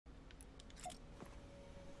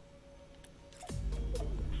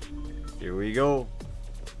Here we go.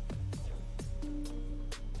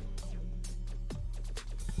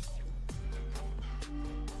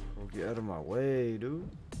 Get out of my way, dude.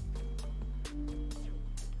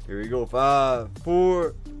 Here we go. 5,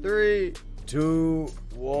 4, 3, 2,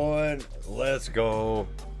 1. Let's go.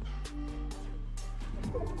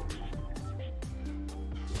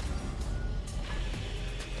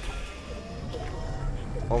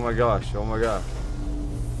 Oh my gosh. Oh my god.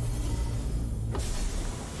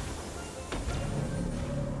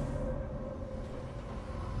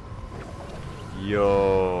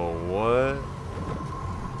 Yo, what?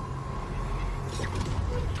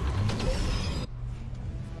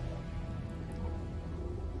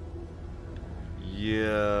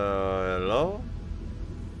 Yeah, hello?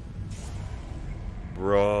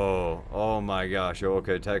 Bro, oh my gosh. Oh,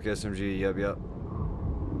 okay, Tech SMG, yep.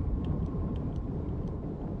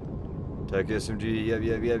 Tech SMG,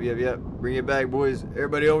 yep. Bring it back, boys.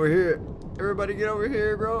 Everybody over here. Everybody get over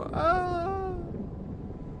here, bro. Ah.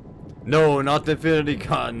 No, not the Infinity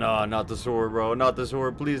Con. Nah, not the sword, bro. Not the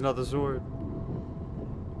sword. Please, not the sword.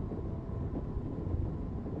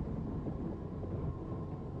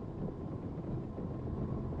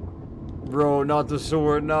 Bro, not the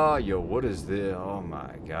sword. Nah. Yo, what is this? Oh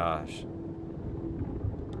my gosh.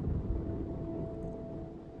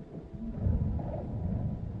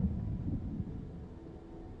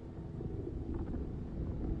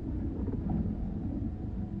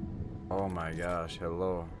 Oh my gosh.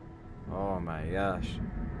 Hello. Oh my gosh.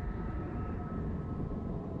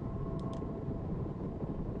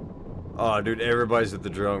 Oh, dude, everybody's at the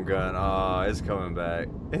drum gun. Oh, it's coming back.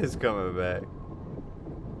 It's coming back.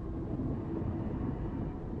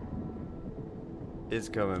 It's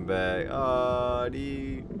coming back. Oh,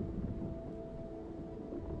 dude.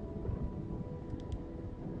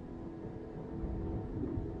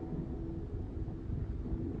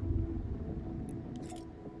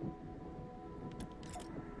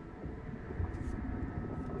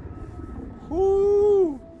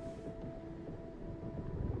 Woo!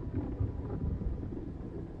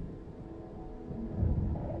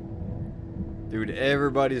 Dude,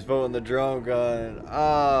 everybody's voting the drum gun.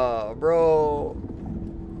 Ah, bro.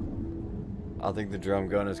 I think the drum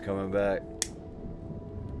gun is coming back.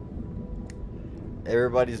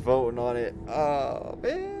 Everybody's voting on it. Oh,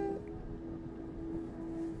 man.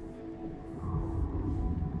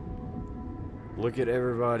 Look at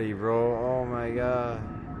everybody, bro. Oh, my God.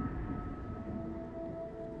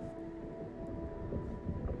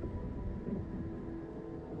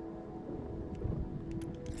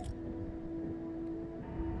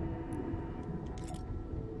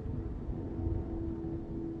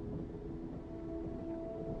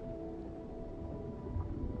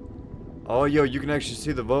 Oh, yo, you can actually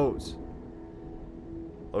see the votes.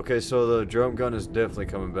 Okay, so the drum gun is definitely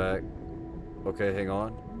coming back. Okay, hang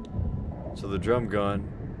on. So the drum gun.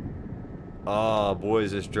 Ah,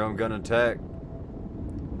 boys, this drum gun attack.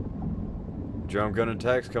 Drum gun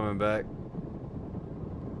attack's coming back.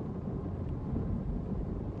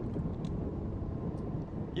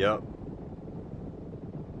 Yep.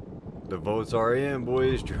 The votes are in,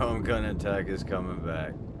 boys. Drum gun attack is coming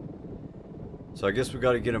back. So I guess we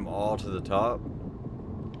got to get them all to the top.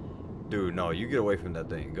 Dude, no, you get away from that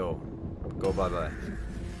thing. Go. Go bye-bye.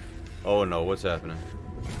 Oh, no. What's happening?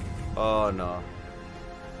 Oh, no.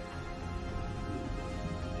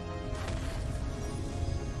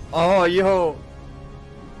 Oh, yo.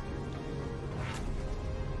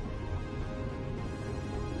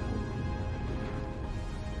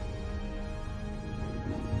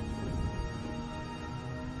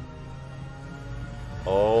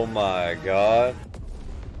 Oh my God.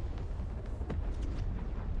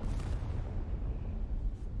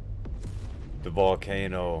 The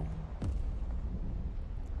volcano.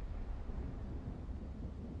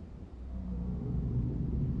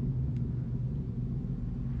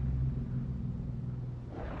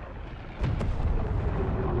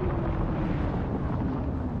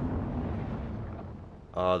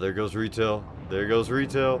 Ah, there goes retail. There goes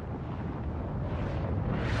retail.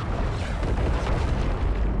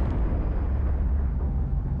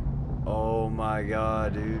 Oh my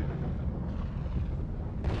God, dude.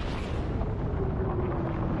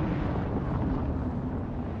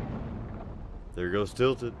 There goes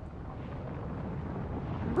Tilted.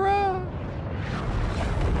 Bruh.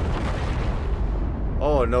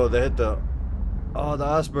 Oh no, they hit the... Oh, the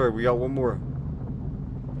iceberg. We got one more.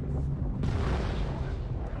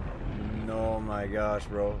 No, my gosh,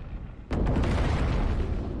 bro.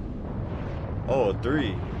 Oh,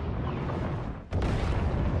 3.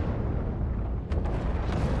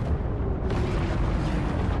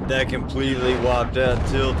 That completely wiped out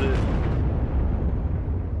Tilted.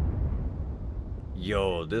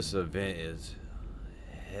 Yo, this event is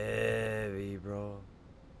heavy, bro.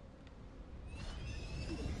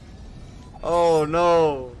 Oh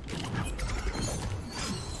no.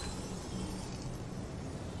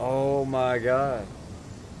 Oh my god.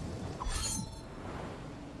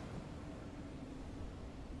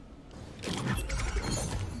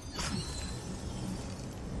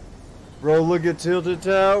 Bro, look at Tilted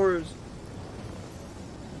Towers.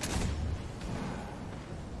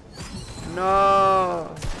 No.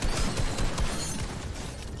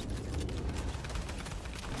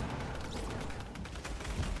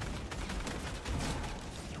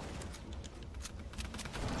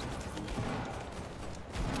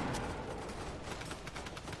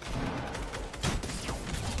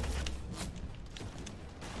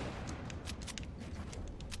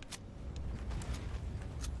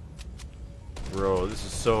 Bro, this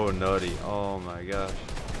is so nutty. Oh my gosh.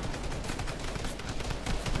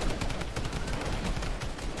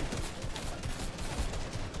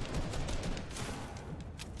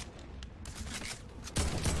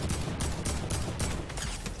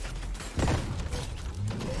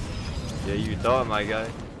 Yeah, you thought, my guy.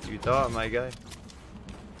 You thought, my guy.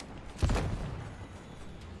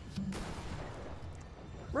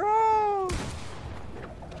 Bro!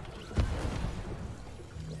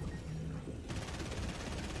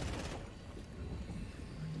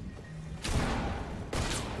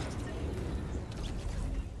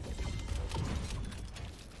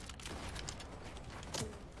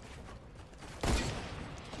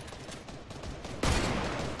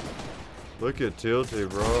 Look at Tilted,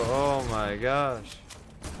 bro. Oh my gosh.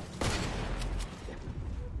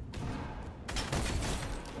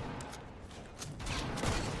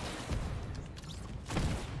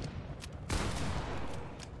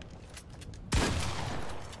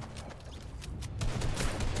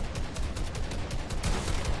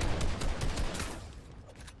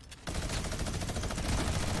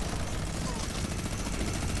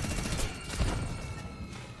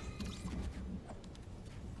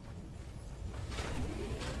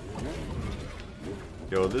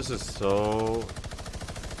 Yo, this is so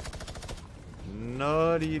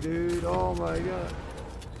nutty, dude. Oh my god.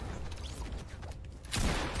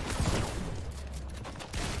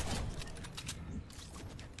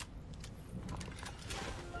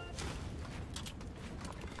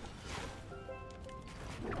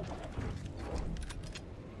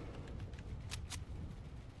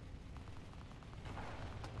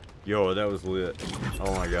 Yo, that was lit.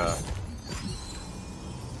 Oh my god.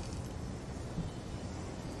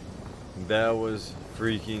 That was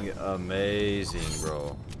freaking amazing,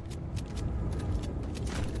 bro.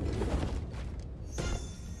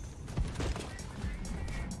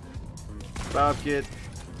 Bobcat,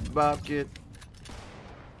 Bobcat.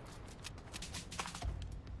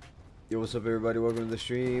 Yo, what's up, everybody? Welcome to the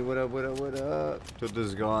stream. What up, what up, what up? Tilted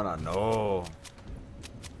is gone. I know.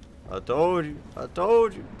 I told you. I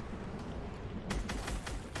told you.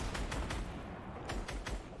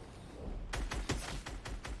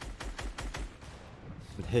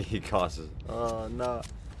 He causes. Oh no.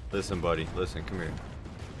 Listen, buddy. Listen, come here.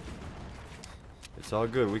 It's all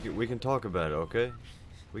good. We can talk about it, okay?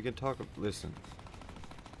 We can talk. Listen.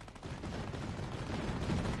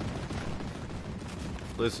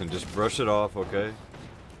 Listen, just brush it off, okay?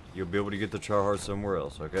 You'll be able to get the tryhard somewhere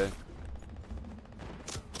else, okay?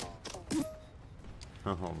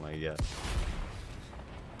 Oh my god.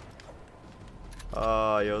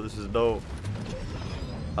 Ah, yo, this is dope.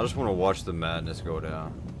 I just want to watch the madness go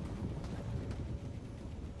down.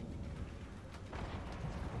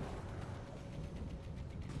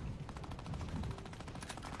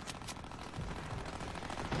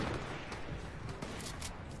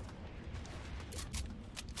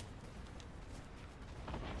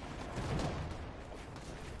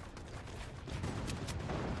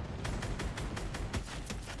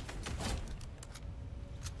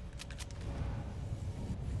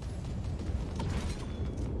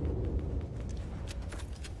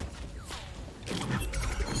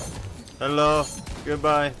 Hello.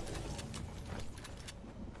 Goodbye.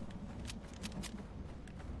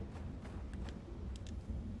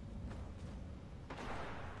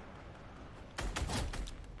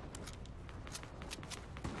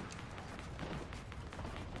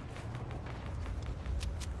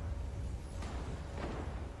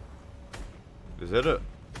 Is that a...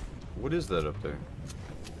 What is that up there?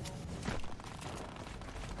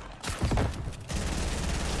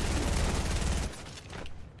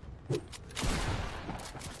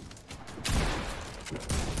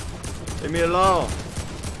 Leave me alone.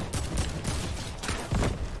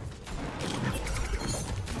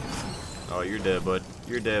 Oh, you're dead, bud.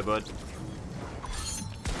 You're dead, bud.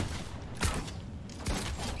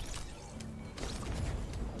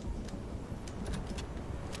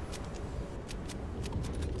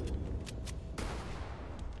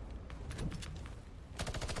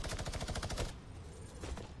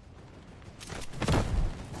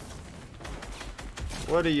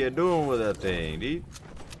 What are you doing with that thing, dude?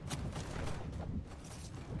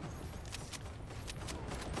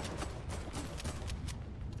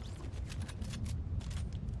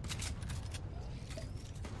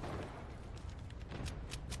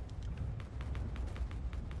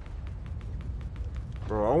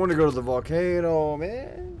 Bro, I want to go to the volcano,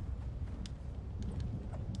 man.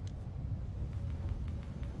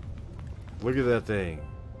 Look at that thing.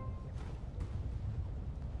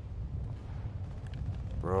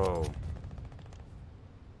 Bro.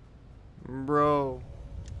 Bro.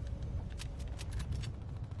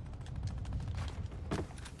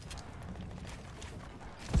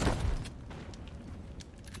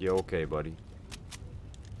 You okay, buddy?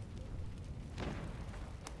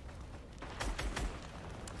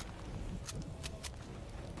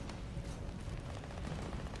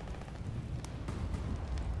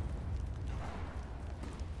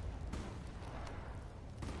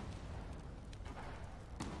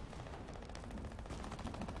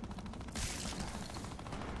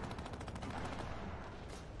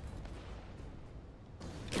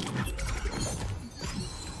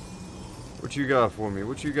 What you got for me?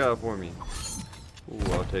 What you got for me?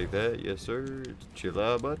 Ooh, I'll take that. Yes, sir. Chill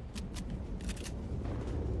out, bud.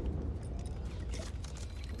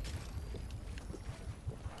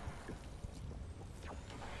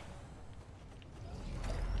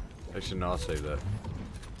 Actually, no, I'll save that.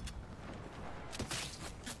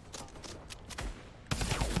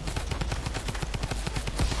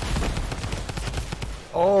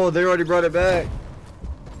 Oh, they already brought it back.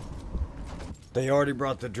 They already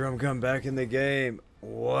brought the drum gun back in the game.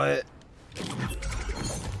 What?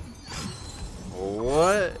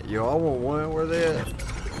 What? Yo, I want one. Where they at?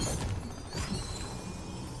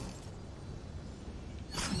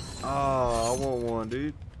 Oh, I want one,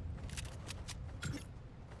 dude.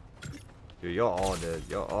 Yo, y'all all dead.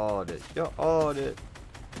 Y'all all dead. Y'all all dead.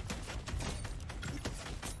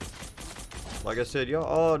 Like I said, y'all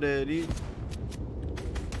all dead, dude.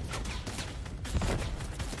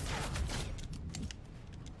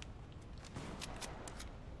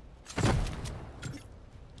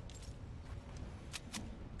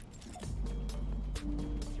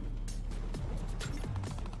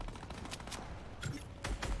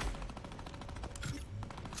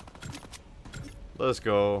 Let's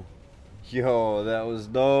go. Yo, that was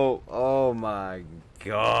dope. Oh my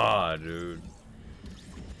god, dude.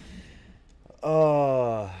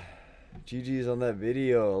 Oh, GG's on that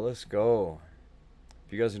video. Let's go.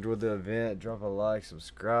 If you guys enjoyed the event, drop a like,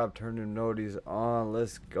 subscribe, turn your noties on.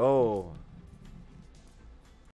 Let's go.